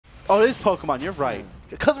Oh, it is Pokemon. You're right.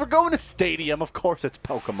 Because we're going to Stadium, of course it's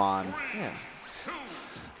Pokemon. Yeah.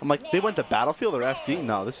 I'm like, they went to Battlefield or FD?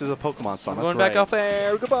 No, this is a Pokemon song. That's Going right. back off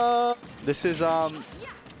air. Goodbye. This is, so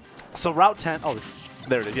Route 10. Oh,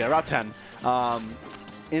 there it is. Yeah, Route 10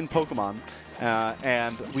 in Pokemon.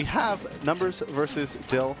 And we have Numbers versus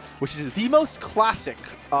Dill, which is the most classic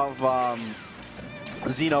of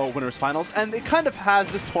Xeno Winners Finals. And it kind of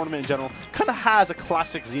has, this tournament in general, kind of has a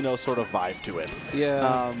classic Xeno sort of vibe to it.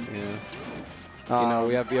 Yeah. You know,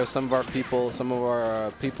 we have some of our people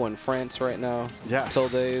in France right now. Yeah.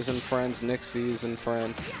 Tilde's in France, Nixie's in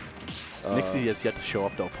France. Nixie has yet to show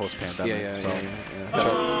up though post-pandemic. Yeah.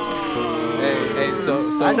 Hey, so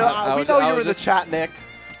I know we know you're in the chat, Nick.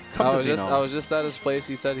 Come to Xeno. I was just at his place.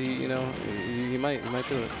 He said he might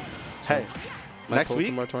do it. So Hey, might next pull week.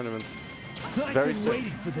 2 more tournaments. Very soon.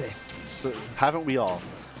 waiting for this. So, haven't we all?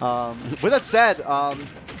 With that said, a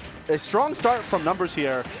strong start from Numbers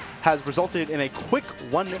here has resulted in a quick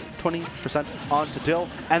 120% onto Dill,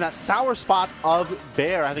 and that sour spot of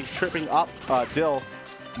Bear, I think, tripping up Dill.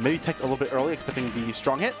 Maybe take a little bit early, expecting the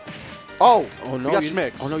strong hit. Oh no! We got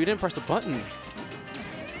Schmicks. Oh no, you didn't press the button.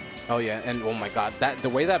 Oh yeah, and oh my God, the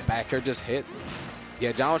way that back air just hit.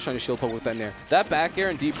 Yeah, John was trying to shield poke with that in there. That back air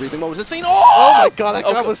and deep breathing mode was insane. Oh my God, that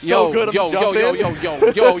grab was so good. Yo. That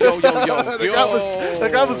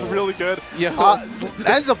grab was really good.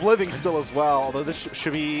 Ends up living still as well, although this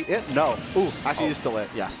should be it. No. Ooh, actually, it's still it.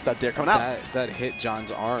 Yes, that dare coming out. That hit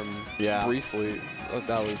John's arm briefly.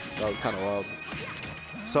 That was kind of wild.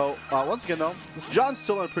 So, once again, though, John's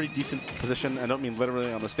still in a pretty decent position. I don't mean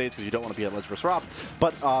literally on the stage because you don't want to be at ledge versus Rob,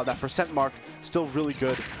 but that percent mark still really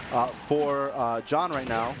good for John right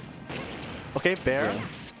now. Okay, Bear,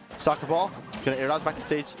 soccer ball, gonna air dodge back to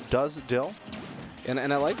stage. Does Dill?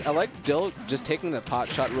 And I like Dill just taking the pot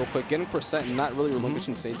shot real quick, getting percent, and not really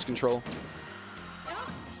relinquishing stage control.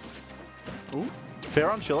 Ooh.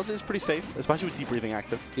 Fair on shield is pretty safe, especially with deep breathing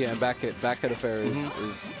active. Yeah, and back hit of fair is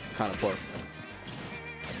kind of plus.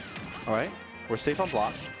 All right, we're safe on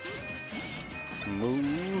block.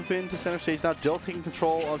 Move into center stage now. Dill taking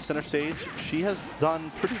control of center stage. She has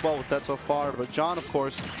done pretty well with that so far, but John, of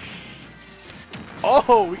course.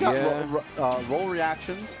 Oh, we got roll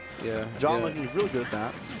reactions. Yeah. John looking really good at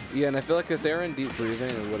that. Yeah, and I feel like if they're in deep breathing,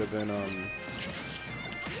 it would have been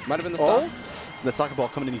might have been the stop. That soccer ball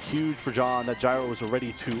coming in huge for John. That gyro was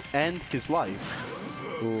ready to end his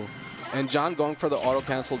life. Ooh. And John going for the auto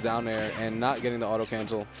cancel down air and not getting the auto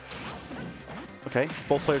cancel. Okay,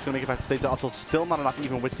 both players going to make it back to stage. Although still not enough,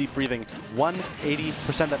 even with deep breathing.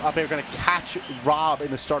 180% that up air going to catch Rob in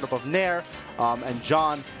the startup of Nair. And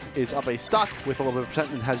John is up a stock with a little bit of percent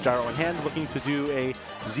and has gyro in hand, looking to do a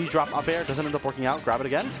Z drop up air. Doesn't end up working out. Grab it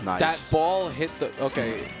again. Nice. That ball hit the.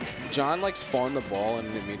 Okay, John like spawned the ball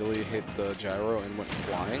and immediately hit the gyro and went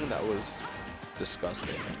flying. That was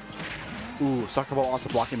disgusting. Ooh, soccer ball onto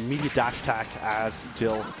block, immediate dash attack as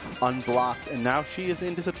Dill unblocked. And now she is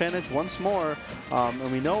in disadvantage once more.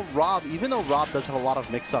 And we know Rob, even though Rob does have a lot of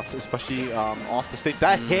mix-up, especially off the stage,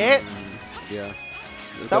 that hit! Yeah.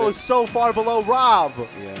 That was so far below Rob!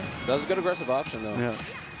 Yeah. That was a good aggressive option, though. Yeah.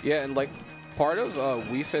 Yeah, and like part of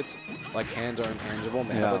Wii Fit's like hands are intangible, and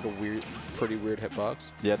they have like a pretty weird hitbox.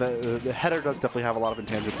 Yeah, the header does definitely have a lot of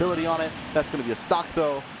intangibility on it. That's going to be a stock,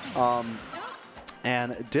 though.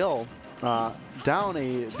 And Dill... down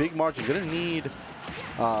a big margin. Going to need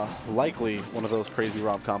likely one of those crazy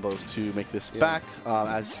Rob combos to make this back,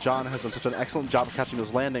 as John has done such an excellent job of catching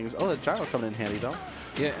those landings. Oh, that gyro coming in handy, though.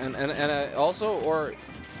 Yeah, and also, or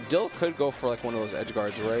Dill could go for like one of those edge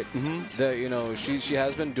guards, right? That, you know, she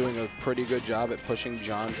has been doing a pretty good job at pushing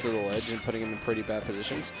John to the ledge and putting him in pretty bad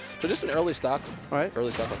positions. So just an early stock,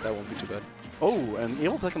 early stock like that won't be too bad. Oh, and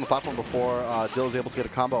able to take on the platform before Dill is able to get a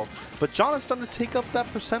combo. But John is starting to take up that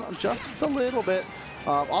percent just a little bit.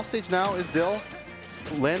 Off stage now is Dill.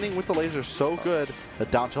 Landing with the laser so good. The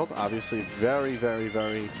down tilt, obviously very, very,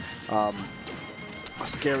 very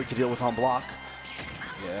scary to deal with on block.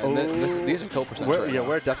 Yeah, and these are kill percents right now.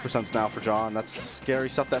 We're at death percents now for John. That's scary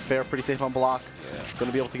stuff. That fair, pretty safe on block.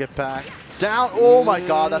 Going to be able to get back. Down. Oh my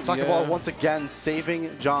God, that soccer ball once again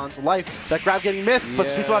saving John's life. That grab getting missed, but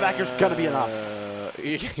sweet spot back here is going to be enough.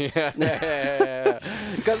 Yeah.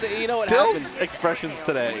 Because you know what Dill's happens. expressions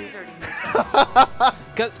today.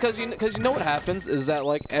 Because you know what happens is that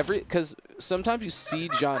like because sometimes you see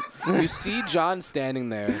John standing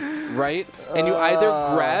there, right? And you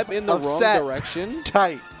either grab in the wrong direction,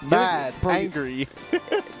 tight, mad, angry,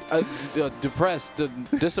 depressed,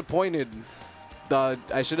 disappointed.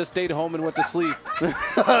 I should have stayed home and went to sleep.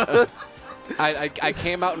 I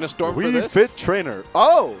came out in a storm for We this. Fit Trainer.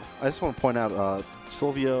 Oh! I just want to point out,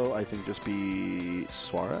 Silvio, I think just be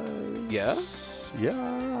Suarez. Yeah?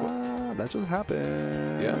 Yeah, that just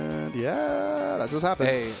happened. Yeah, that just happened.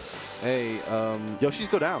 Hey,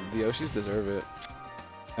 Yoshis go down. the Yoshis deserve it.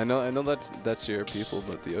 I know that's your people,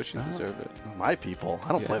 but the Yoshis deserve it. My people. I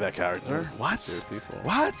don't play that character. What? That's your people.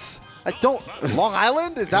 What? I don't. Long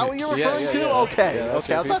Island? Is that what you're referring to? Yeah. Okay. Yeah, that's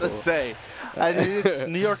okay. I your was about to people. say. It's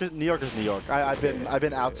New York is New York. I've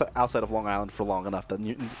been outside of Long Island for long enough that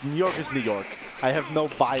New York is New York. I have no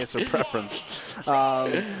bias or preference.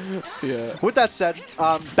 Yeah. With that said,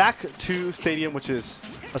 back to Stadium, which is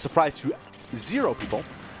a surprise to 0 people.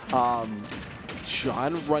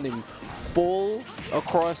 John running full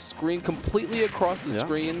across screen, completely across the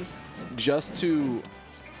screen, just to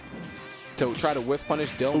try to whiff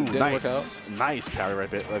punish Dill. Ooh, Didn't work out. Nice parry right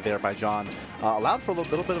there by John. Allowed for a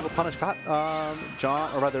little bit of a punish. Got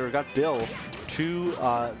got Dill to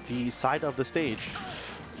the side of the stage.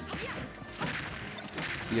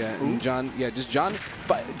 Yeah, and John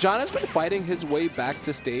has been fighting his way back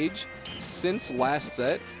to stage since last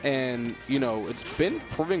set, and it's been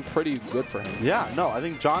proving pretty good for him. Yeah, no, I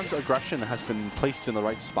think John's aggression has been placed in the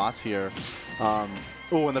right spots here.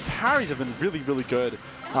 Oh, and the parries have been really, really good.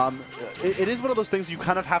 It is one of those things you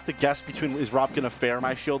kind of have to guess between, is Rob going to fair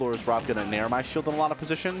my shield or is Rob going to nair my shield in a lot of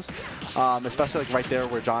positions, especially like right there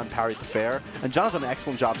where John parried the fair. And John has done an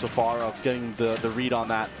excellent job so far of getting the read on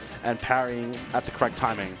that and parrying at the correct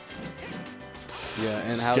timing. Yeah,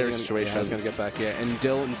 and Scary how's situation. he going to get back? Yeah, and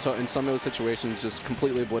Dill in some of those situations just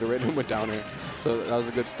completely obliterated him with downer. So that was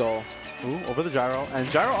a good stall. Ooh, over the gyro. And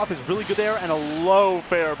gyro up is really good there, and a low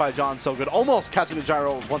fair by John, so good. Almost catching the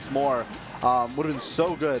gyro once more. Would have been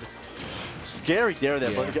so good. Scary dare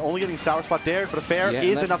there, but only getting sour spot dared, but a fair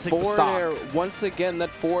is enough to take the stock. Air, once again, that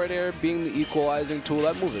forward air being the equalizing tool.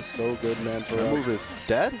 That move is so good, man. For that move is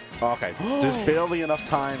dead? Oh, okay. Just barely enough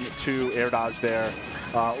time to air dodge there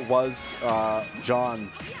was John.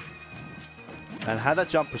 And had that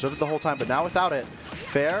jump, preserved it the whole time, but now without it,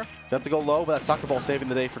 fair. You have to go low, but that soccer ball saving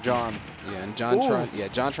the day for John. Yeah, and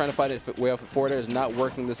John trying to fight it way off forward air is not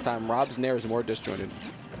working this time. Rob's nair is more disjointed.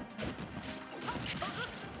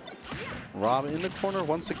 Rob in the corner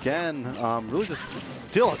once again. Really just,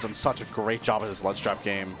 Dill has done such a great job at this ledge trap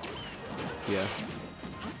game. Yeah.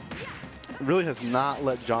 Really has not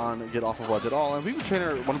let John get off of ledge at all. And Weekly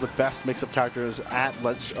Trainer, one of the best mix-up characters at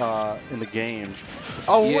ledge in the game.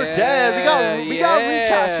 Oh, we're dead. We got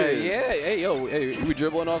recatches. Yeah, hey, we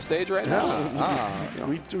dribbling off stage right now.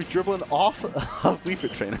 We dribbling off of Weekly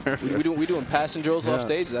Trainer. we doing passing drills off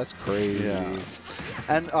stage? That's crazy. Yeah.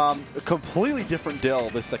 And a completely different Dill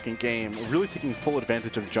this second game, really taking full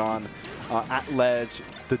advantage of John at ledge.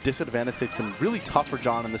 The disadvantage state's been really tough for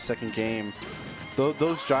John in the second game.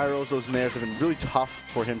 Those gyros, those nairs have been really tough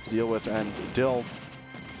for him to deal with, and Dill,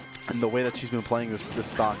 and the way that she's been playing this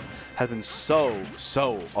stock, has been so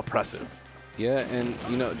oppressive. Yeah, and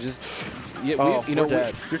we're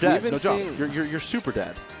dead. You're dead. No jump. You're super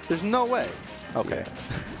dead. There's no way. Okay,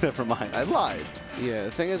 never mind. I lied. Yeah,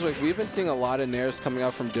 the thing is, like, we've been seeing a lot of nairs coming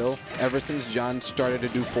out from Dill ever since John started to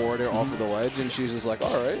do forward air off of the ledge, and she's just like,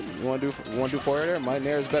 all right, you want to do forward air? My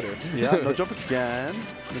nair is better. Yeah, no jump again.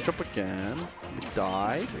 No jump again. We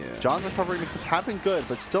died. Yeah. John's recovery mixes have been good,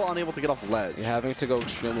 but still unable to get off the ledge. You're having to go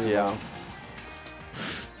extremely low.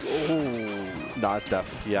 Ooh. No, it's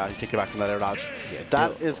death. Yeah, you can't get back from that air dodge. Yeah,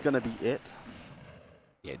 that is going to be it.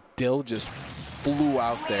 Yeah, Dill just flew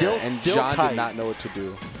out there, and John did not know what to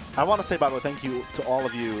do. I want to say, by the way, thank you to all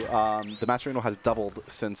of you. The match arena has doubled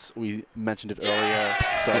since we mentioned it earlier.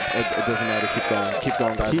 So it doesn't matter. Keep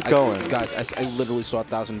going, guys. Keep going. Guys, I literally saw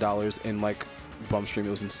 $1,000 in, like, Bum Stream. It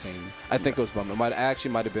was insane. I think it was Bum. It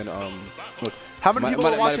actually might have been. Look, how many people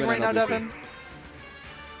are watching right now, Devin?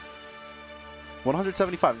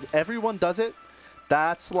 175. If everyone does it,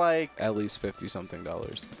 that's like at least $50-something.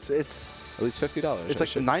 It's at least $50. It's like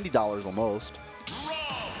 $90 almost.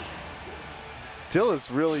 Dill is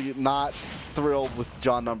really not thrilled with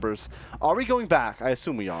John numbers. Are we going back? I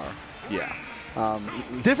assume we are. Yeah.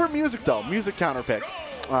 Different music though. Music counter pick.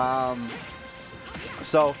 Now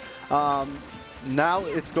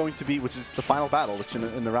it's going to be, which is the final battle, which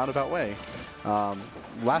in the roundabout way.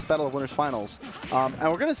 Last battle of winners finals. And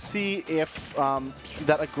we're going to see if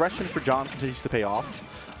that aggression for John continues to pay off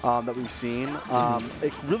that we've seen.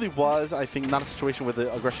 It really was, I think, not a situation where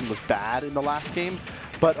the aggression was bad in the last game,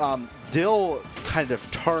 but Dill kind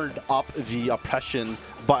of turned up the oppression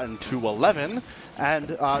button to 11,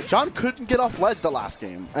 and John couldn't get off ledge the last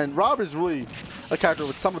game. And Rob is really a character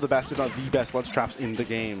with some of the best, if not the best, ledge traps in the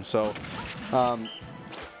game. So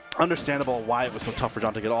understandable why it was so tough for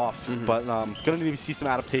John to get off. But going to need to see some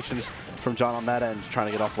adaptations from John on that end, trying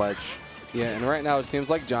to get off ledge. Yeah, and right now it seems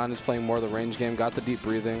like John is playing more of the range game, got the deep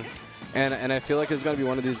breathing. And I feel like it's going to be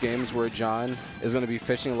one of these games where John is going to be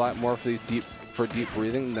fishing a lot more for deep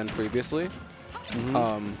breathing than previously.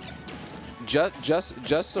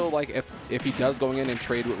 Just so like if he does going in and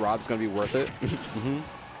trade with Rob, it's going to be worth it.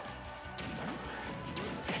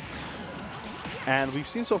 And we've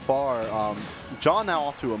seen so far, John now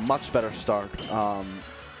off to a much better start.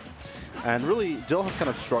 And really, Dill has kind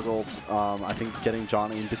of struggled, I think, getting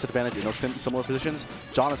John in disadvantage in those similar positions.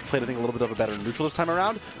 John has played, I think, a little bit of a better neutral this time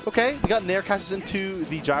around. Okay, we got Nair catches into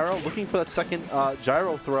the gyro, looking for that second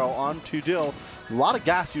gyro throw onto Dill. A lot of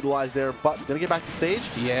gas utilized there, but going to get back to stage.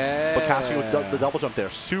 Yeah. But catching with the double jump there.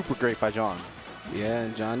 Super great by John. Yeah,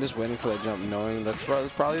 and John just waiting for that jump, knowing that's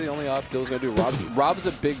probably the only option Dill's going to do. Rob's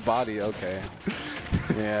a big body. Okay.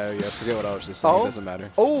 Yeah, forget what I was just saying. It doesn't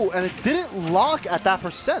matter. Oh, and it didn't lock at that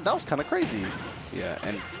percent. That was kind of crazy. Yeah,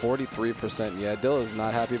 and 43%. Yeah, Dill is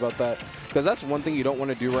not happy about that. Because that's one thing you don't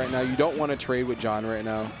want to do right now. You don't want to trade with John right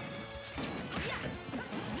now.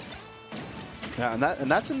 Yeah, and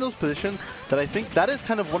that's in those positions that I think that is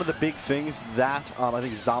kind of one of the big things that I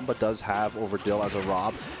think Zamba does have over Dill as a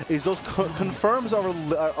Rob, is those confirms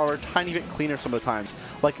are a tiny bit cleaner some of the times.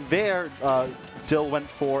 Like there, Dill went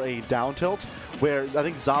for a down tilt, where I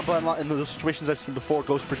think Zamba in those situations I've seen before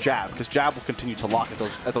goes for jab, because jab will continue to lock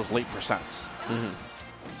at those late percents.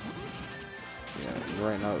 Yeah,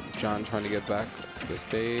 right now John trying to get back to the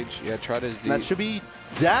stage. Yeah, try to Z. And that should be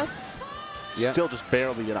death. Yeah. Still just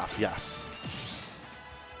barely enough. Yes.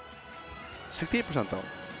 68% though.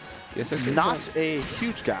 Yeah, 68%. Not a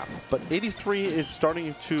huge gap, but 83 is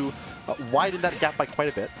starting to widen that gap by quite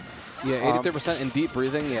a bit. Yeah, 83% in deep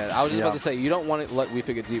breathing. Yeah, I was just about to say you don't want to let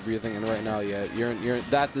Weefy get deep breathing in right now. Yeah,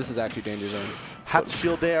 this is actually danger zone. Hat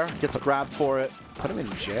shield there, gets grabbed for it. Put him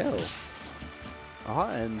in jail.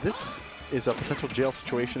 And this is a potential jail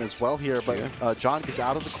situation as well here, but John gets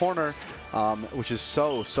out of the corner, which is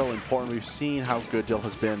so important. We've seen how good Dill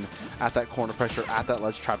has been at that corner pressure, at that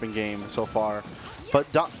ledge trapping game so far.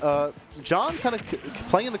 But John kind of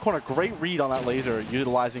playing in the corner, great read on that laser,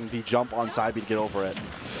 utilizing the jump on side B to get over it.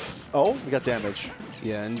 Oh, we got damage.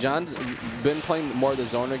 Yeah, and John's been playing more of the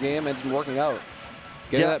zoner game, and it's been working out.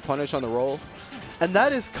 Getting that punish on the roll. And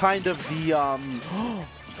that is kind of the...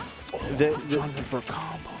 John went for a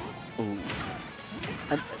combo. Ooh.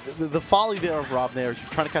 And the folly there of Rob Nair is you're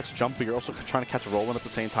trying to catch a jump, but you're also trying to catch a roll-in at the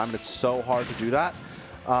same time, and it's so hard to do that.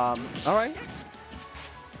 All right.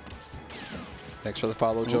 Thanks for the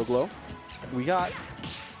follow, Joe Glow. We got...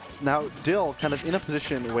 Now, Dill kind of in a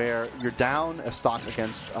position where you're down a stock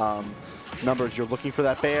against numbers. You're looking for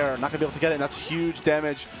that bear, not going to be able to get it, and that's huge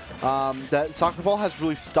damage. That soccer ball has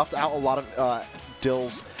really stuffed out a lot of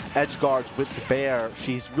Dill's edge guards with the bear.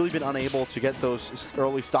 She's really been unable to get those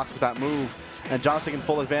early stocks with that move, and John's taking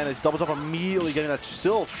full advantage. Double jump immediately, getting that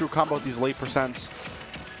still true combo at these late percents.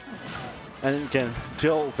 And again,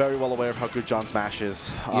 Dill very well aware of how good John's mash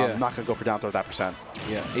is. Not going to go for down throw at that percent.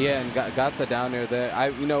 Yeah, and got the down air there.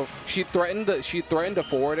 She threatened a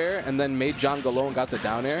forward air and then made John go low and got the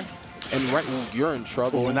down air. And you're in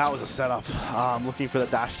trouble. Ooh, and that was a setup. Looking for the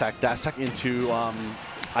dash tech. Dash tech into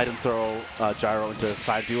item throw, gyro into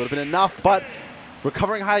side B would have been enough, but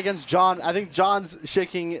recovering high against John. I think John's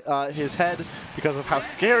shaking his head because of how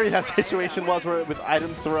scary that situation was with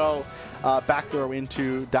item throw, back throw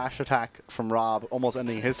into dash attack from Rob, almost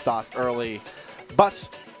ending his stock early. But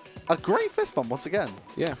a great fist bump once again.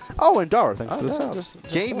 Yeah. Oh, and Dara, thanks for the sub.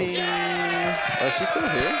 Gaming. Is she still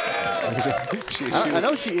here? I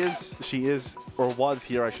know she is, or was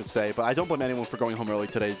here, I should say, but I don't blame anyone for going home early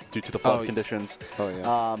today due to the flood conditions. Oh,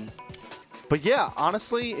 yeah. But yeah,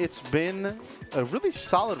 honestly, it's been a really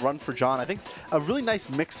solid run for John. I think a really nice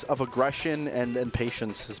mix of aggression and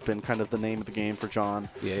patience has been kind of the name of the game for John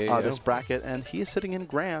this bracket. And he is sitting in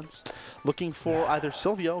Grands looking for either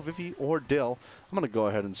Silvio, Vivi, or Dill. I'm going to go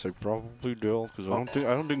ahead and say probably Dill because I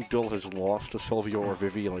don't think Dill has lost to Silvio or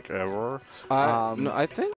Vivi like ever. No, I think